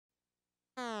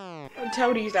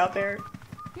Toadie's out there.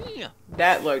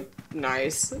 That looked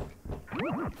nice.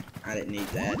 I didn't need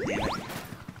that, damn it.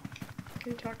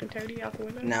 Can you talk to Toadie out the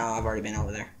window? No, I've already been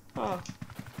over there. Oh.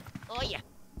 Oh yeah.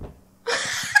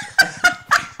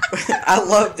 I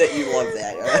love that you love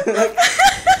that.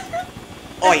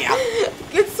 Oh yeah.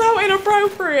 It's so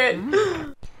inappropriate.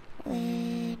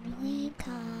 When we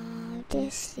come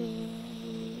to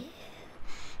see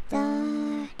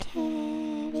the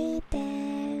teddy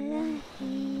bear are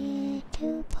here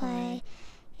to play.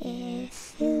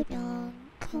 If you don't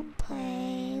come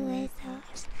play with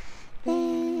us,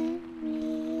 then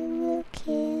we will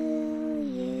kill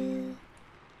you.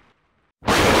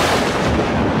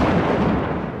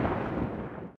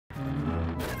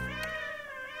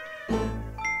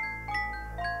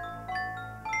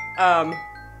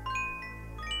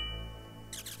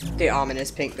 The ominous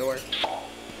pink door.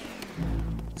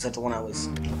 Is that the one I was...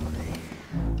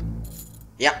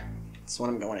 Yep. That's the one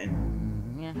I'm going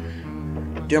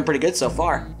in. Doing pretty good so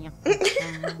far.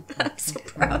 I'm so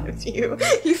proud of you.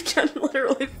 You've done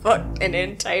literally fucked an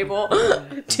end table,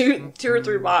 two or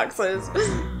three boxes.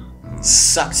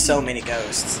 Sucked so many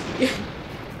ghosts.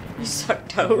 You suck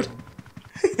Toad.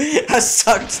 I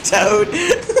sucked Toad.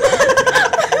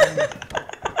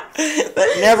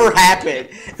 That never happened.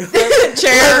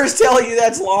 Whoever's telling you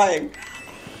that's lying.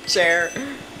 Chair.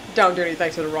 Don't do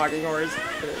anything to the rocking horse.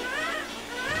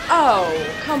 Oh,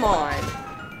 come on.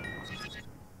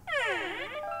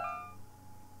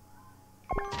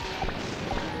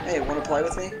 Hey, wanna play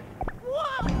with me?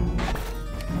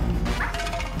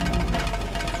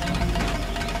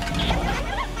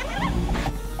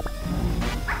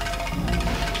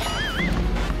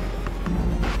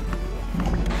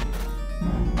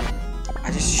 I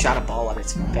just shot a ball at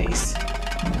its face.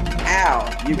 Ow!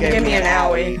 You gave me an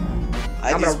owie.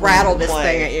 I'm gonna rattle this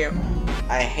thing at you.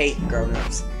 I hate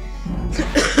grown-ups.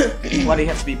 Why do you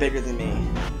have to be bigger than me?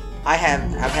 I've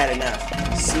had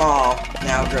enough. Small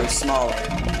now grows smaller.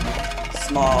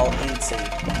 Small, incy,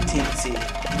 teensy,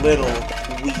 little,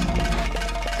 wee.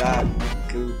 God,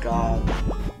 goo, God,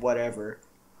 whatever.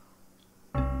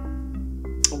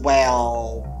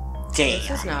 Well, damn.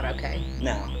 This is not okay.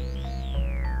 No.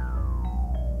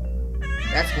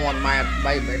 That's one mad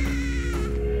baby.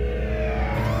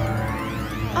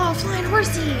 Oh, flying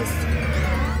horsies!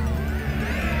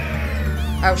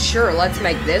 Oh, sure, let's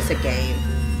make this a game.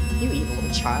 You evil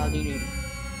little child, you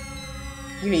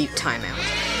need timeout.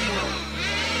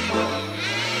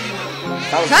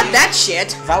 Cut that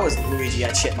shit! If I was Luigi,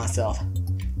 I'd shit myself.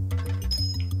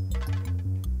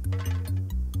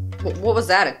 What was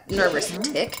that, a nervous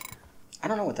tick? I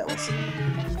don't know what that was.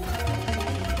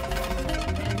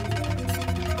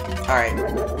 Alright.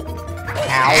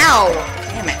 Ow. Ow!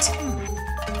 Damn it.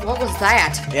 What was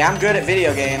that? Yeah, I'm good at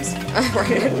video games.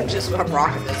 Right, just I'm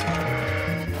rocking this.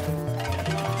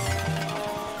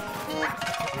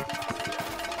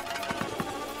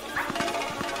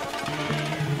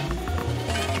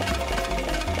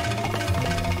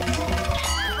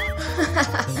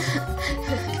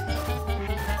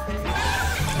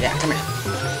 Yeah, come here.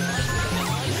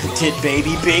 Did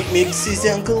baby bake mix his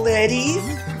Uncle Eddie?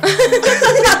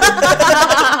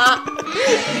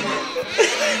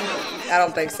 I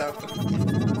don't think so.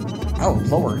 Oh,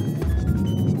 Lord.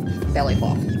 Belly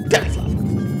flop. Belly flop.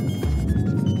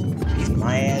 He's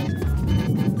mad.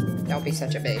 Don't be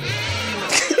such a baby.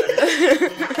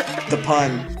 The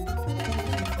pun.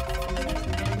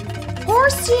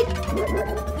 Horsey!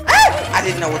 Ah! I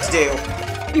didn't know what to do.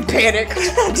 You panicked.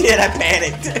 I did, I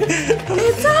panicked.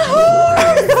 It's a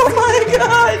horse! Oh my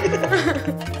god!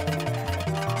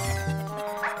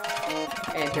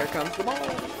 And here comes the ball.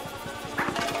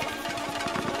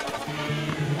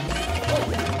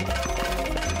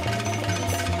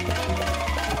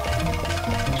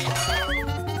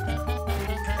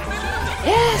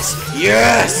 Yes!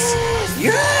 Yes!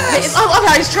 Yes! I love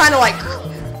how he's trying to, like,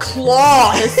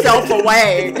 claw himself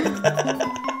away.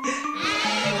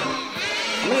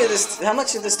 How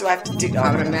much of this do I have to do?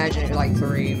 I would imagine like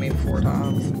 3, maybe 4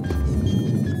 times.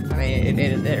 I mean,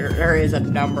 there is a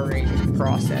numbering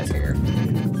process here.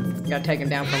 You gotta take him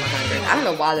down from 100. I don't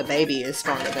know why the baby is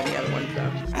stronger than the other ones,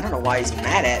 though. I don't know why he's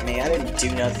mad at me. I didn't do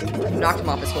nothing. You knocked him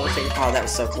off his horsey. Oh, that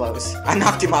was so close. I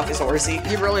knocked him off his horsey.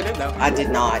 You really did, though. I did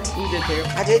not. You did, too.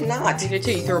 I did not. You did,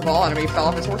 too. You threw a ball at him and he fell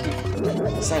off his horsey.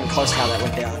 It's not even close to how that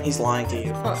went down. He's lying to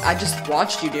you. I just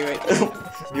watched you do it.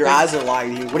 Your eyes are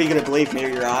lying to you. What are you gonna believe me or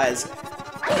your eyes?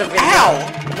 The video,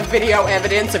 Ow! The video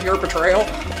evidence of your betrayal.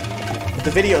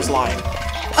 The video's lying.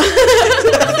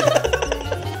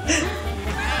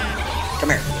 Come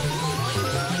here.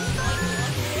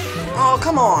 Oh,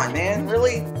 come on, man.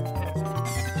 Really?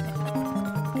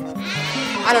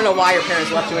 I don't know why your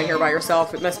parents left you in here by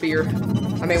yourself. It must be your...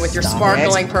 I mean, with your Stop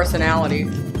sparkling personality.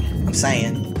 I'm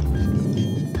saying.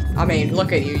 I mean,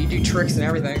 look at you. You do tricks and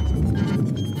everything.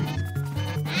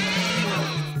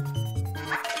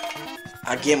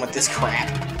 Again with this crap.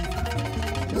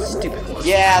 Stupid horse.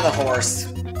 Yeah, the horse.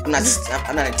 I'm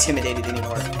not intimidated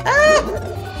anymore.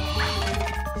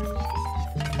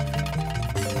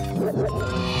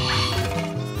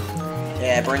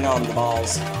 Yeah, bring on the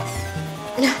balls.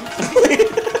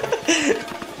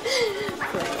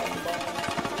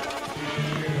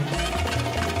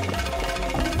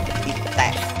 Eat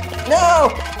that. No!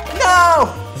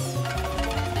 No!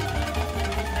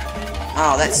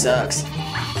 Oh, that sucks.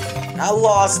 I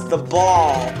lost the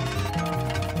ball.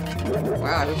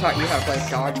 Wow, who taught you how to play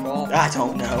dodgeball? I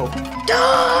don't know.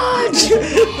 Dodge!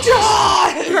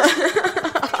 Dodge!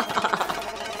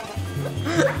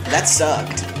 That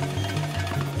sucked.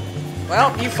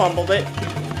 Well, you fumbled it.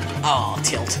 Oh,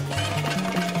 tilt.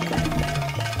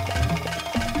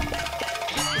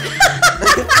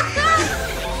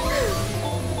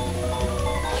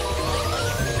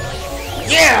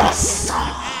 Yes!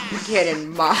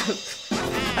 Getting mobbed.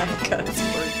 Ghost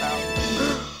out.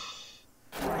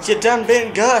 You done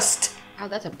been Ghost. Oh,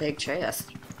 that's a big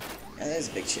chest. Yeah, that is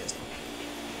a big chest.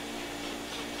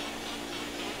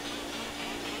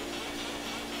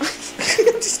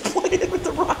 Just playing with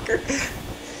the rocker.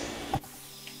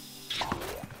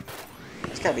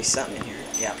 There's gotta be something in here.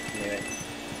 Yeah, I knew it.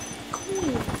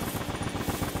 Cool.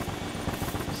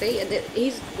 See,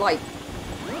 he's like...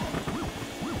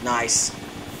 Nice.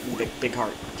 Big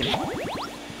heart.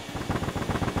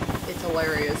 It's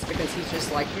hilarious because he's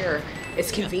just like, here,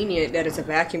 it's convenient that it's a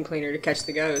vacuum cleaner to catch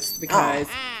the ghost because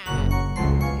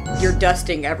you're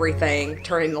dusting everything,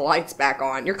 turning the lights back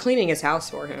on. You're cleaning his house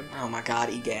for him. Oh my god,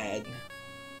 egad.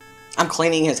 I'm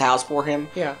cleaning his house for him?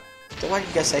 Yeah. So why do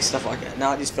you guys say stuff like that?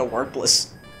 Now I just feel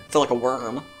worthless. I feel like a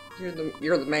worm.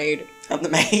 You're the maid. I'm the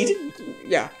maid?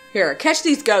 Yeah. Here, catch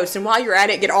these ghosts, and while you're at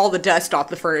it, get all the dust off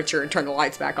the furniture and turn the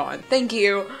lights back on. Thank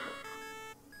you.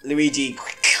 Luigi.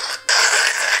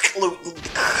 Oh,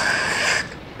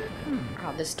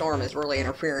 this storm is really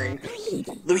interfering.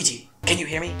 Luigi, can you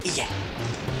hear me? Yeah.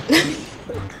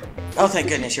 Oh, thank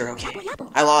goodness you're okay.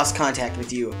 I lost contact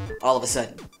with you all of a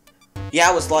sudden. Yeah,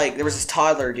 I was like, there was this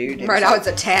toddler dude. Right, I was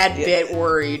a tad bit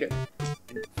worried.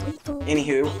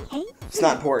 Anywho, it's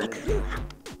not important.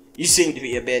 You seem to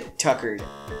be a bit tuckered.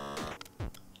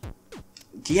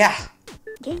 Yeah.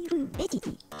 I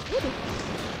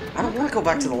don't want to go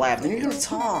back to the lab. Then you're gonna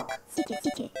talk.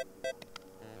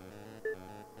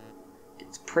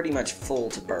 It's pretty much full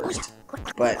to burst.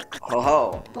 But ho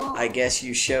ho, I guess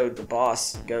you showed the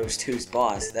boss Ghost who's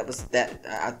boss. That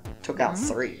I took out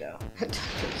 3 though.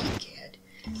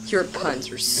 Your puns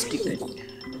are stupid.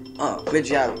 Oh, good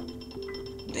job.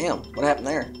 Damn, what happened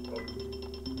there?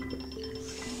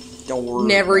 Don't worry.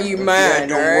 Never you mind.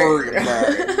 Don't worry about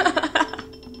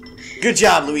it. Good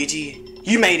job, Luigi.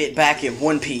 You made it back in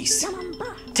one piece.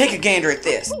 Take a gander at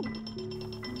this.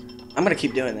 I'm gonna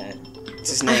keep doing that. It's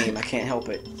his name. I can't help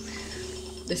it.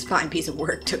 This fine piece of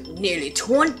work took nearly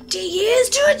 20 years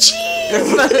to achieve.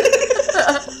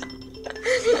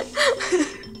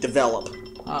 Develop.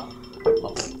 Oh.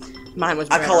 Mine was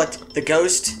I better. call it the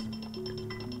Ghost.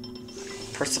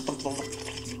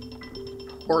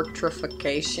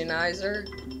 Portrificationizer.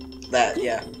 That,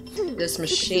 yeah. This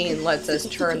machine lets us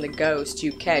turn the ghost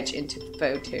you catch into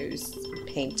photos,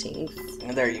 paintings.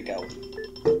 And there you go.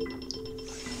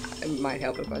 It might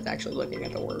help if I was actually looking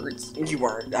at the words. You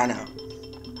weren't. I know.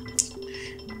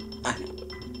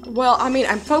 Well, I mean,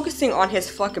 I'm focusing on his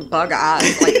fucking bug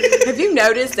eyes. Like, have you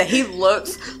noticed that he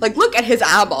looks... Like, look at his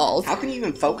eyeballs. How can you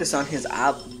even focus on his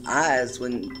eyes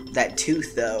when that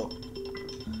tooth, though?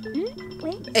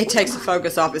 It takes the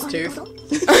focus off his tooth.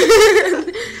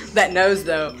 That nose,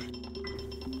 though.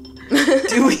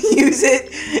 Do we use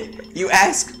it? You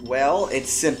ask. Well, it's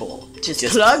simple. Just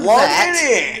plug that.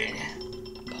 It in.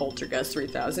 Poltergeist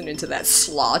 3000 into that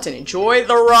slot and enjoy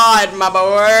the ride, my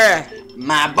boy.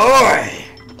 My boy.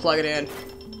 Plug it in.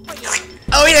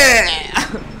 Oh yeah.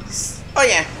 Oh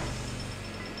yeah.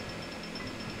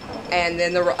 And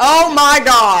then the oh my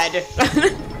god.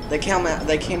 They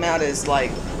came out as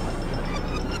like.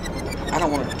 I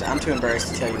don't want to. I'm too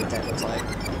embarrassed to tell you what that looks like.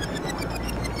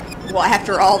 Well,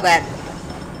 after all that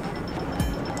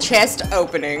chest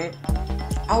opening.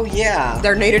 Oh yeah.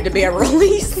 There needed to be a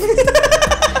release.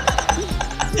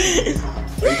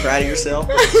 Are you proud of yourself?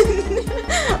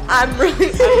 I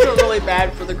feel really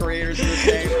bad for the creators of this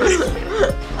game.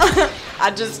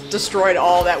 I just destroyed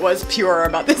all that was pure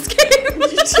about this game.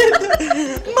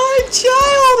 My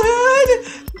childhood.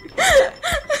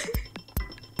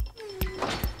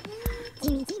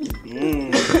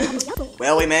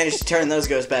 Well, we managed to turn those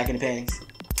ghosts back into paintings.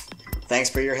 Thanks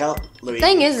for your help, Luigi.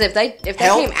 Thing is, if they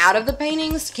came out of the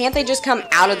paintings, can't they just come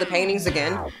out of the paintings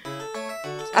again?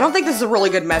 I don't think this is a really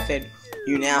good method.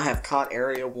 You now have caught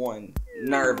Area 1.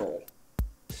 Nerval.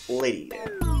 Lead.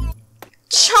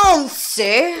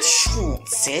 Chauncey!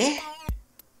 Chauncey?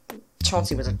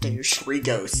 Chauncey was a douche. 3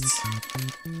 ghosts.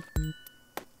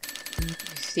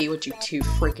 See what you 2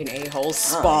 freaking a-holes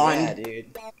spawned. Oh, yeah,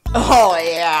 dude. Oh,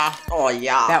 yeah. Oh,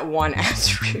 yeah. That one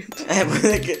ass rube. Hey,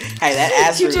 that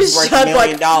ass rube is worth shoved, $1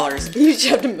 million. You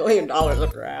shoved $1 million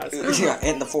up your ass.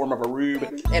 In the form of a rube.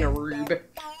 And a rube.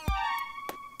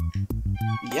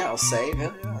 Yeah, I'll save.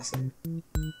 Hell yeah, I'll save.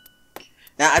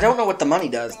 Now, I don't know what the money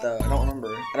does, though. I don't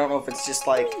remember. I don't know if it's just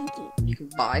like... You can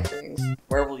buy things.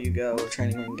 Where will you go?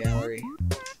 Training room gallery.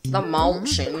 The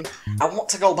mansion. I want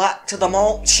to go back to the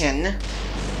mansion.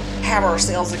 Have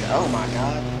ourselves a... Oh, my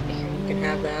God. You can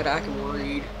have that. I can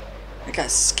read. That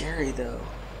guy's scary, though.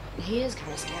 He is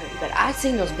kind of scary, but I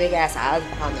seen those big ass eyes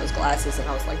behind those glasses, and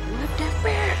I was like, what the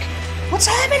fuck? What's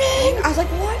happening? I was like,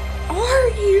 what are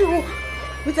you?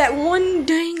 With that one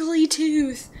dangly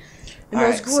tooth. And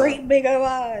those great big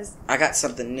eyes. I got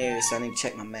something new, so I need to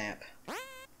check my map. I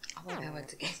love how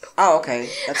it's a Game Boy. Oh, okay.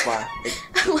 That's why.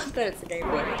 I love that it's a Game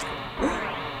Boy.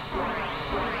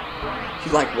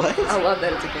 You like what? I love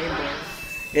that it's a Game Boy.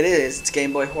 It is. It's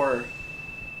Game Boy Horror.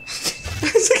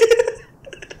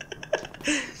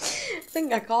 I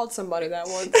think I called somebody that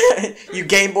once. You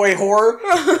Game Boy Horror?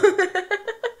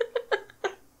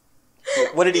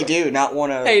 What did he do? Not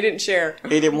want to... Hey, he didn't share.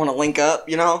 He didn't want to link up,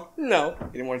 you know? No.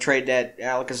 He didn't want to trade that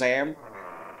Alakazam?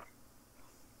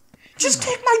 Just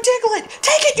take my Diglett!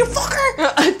 Take it, you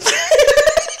fucker!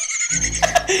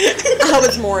 I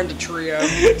was more into Trio.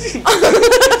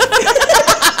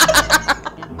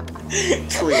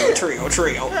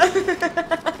 Trio.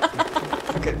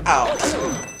 Okay. Ow.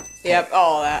 Yep,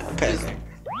 all that. Pancake.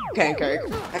 Pancake.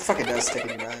 That fucking does stick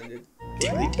in your mind, dude.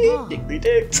 Diggly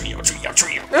dig. Trio.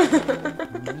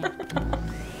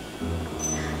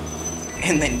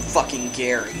 And then fucking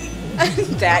Gary.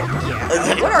 Yeah.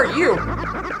 What are you?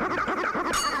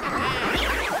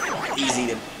 Easy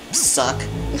to suck.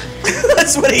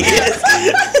 That's what he is.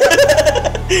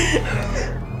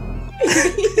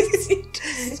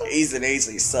 He's an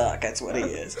easy suck. That's what he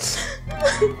is.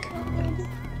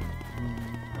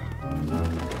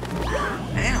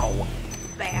 Ow.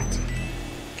 That.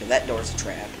 Okay, that door's a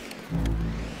trap.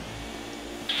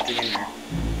 Get in there.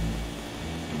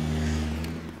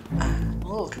 I'm a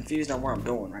little confused on where I'm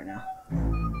going right now.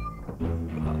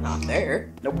 Not there.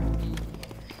 Nope.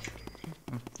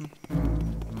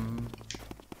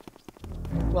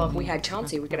 Well, if we had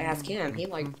Chauncey, we could ask him. He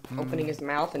like opening his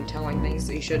mouth and telling things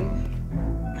that he shouldn't.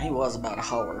 He was about a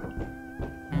hoer.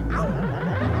 Oh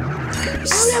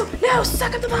no!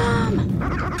 Suck up the bomb!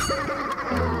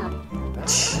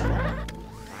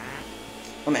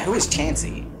 Oh man, who is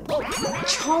Chansey?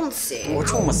 Chauncey.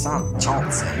 Which one was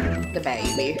Chauncey? The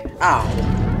baby. Oh.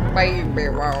 Baby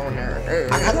Warner.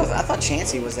 I thought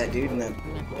Chansey was that dude in the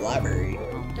library.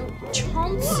 No,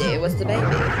 Chauncey was the baby. I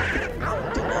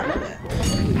did not know that.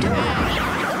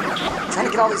 I'm trying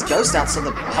to get all these ghosts out so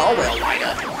the hallway will light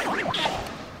up.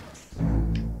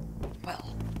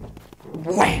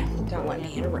 Well. Don't let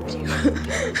me interrupt you.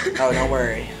 Oh, don't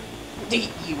worry.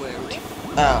 You won't.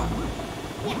 Oh.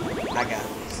 I got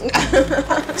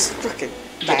this. Fucking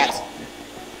Bats.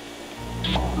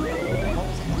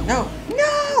 No!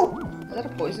 No! Is that a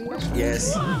poison mushroom?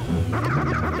 Yes.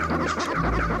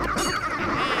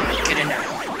 Get in there.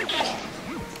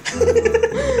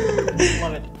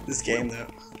 Love it. This game, though.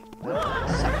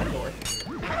 Suck the door.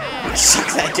 Suck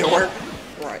that door.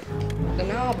 Right. The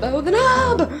knob, Beau, the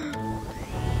knob!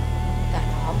 That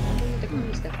knob. The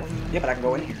green stuff one. Yeah, but I can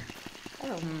go in here.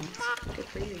 Oh. Good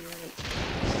for you.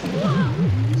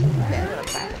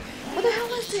 What the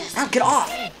hell is this? Now get off!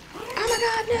 Oh my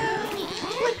god, no!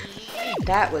 What?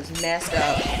 That was messed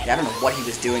up. Yeah, I don't know what he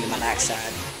was doing in my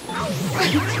backside.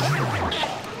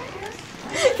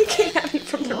 You can't have me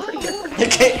from the rear. You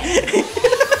can't.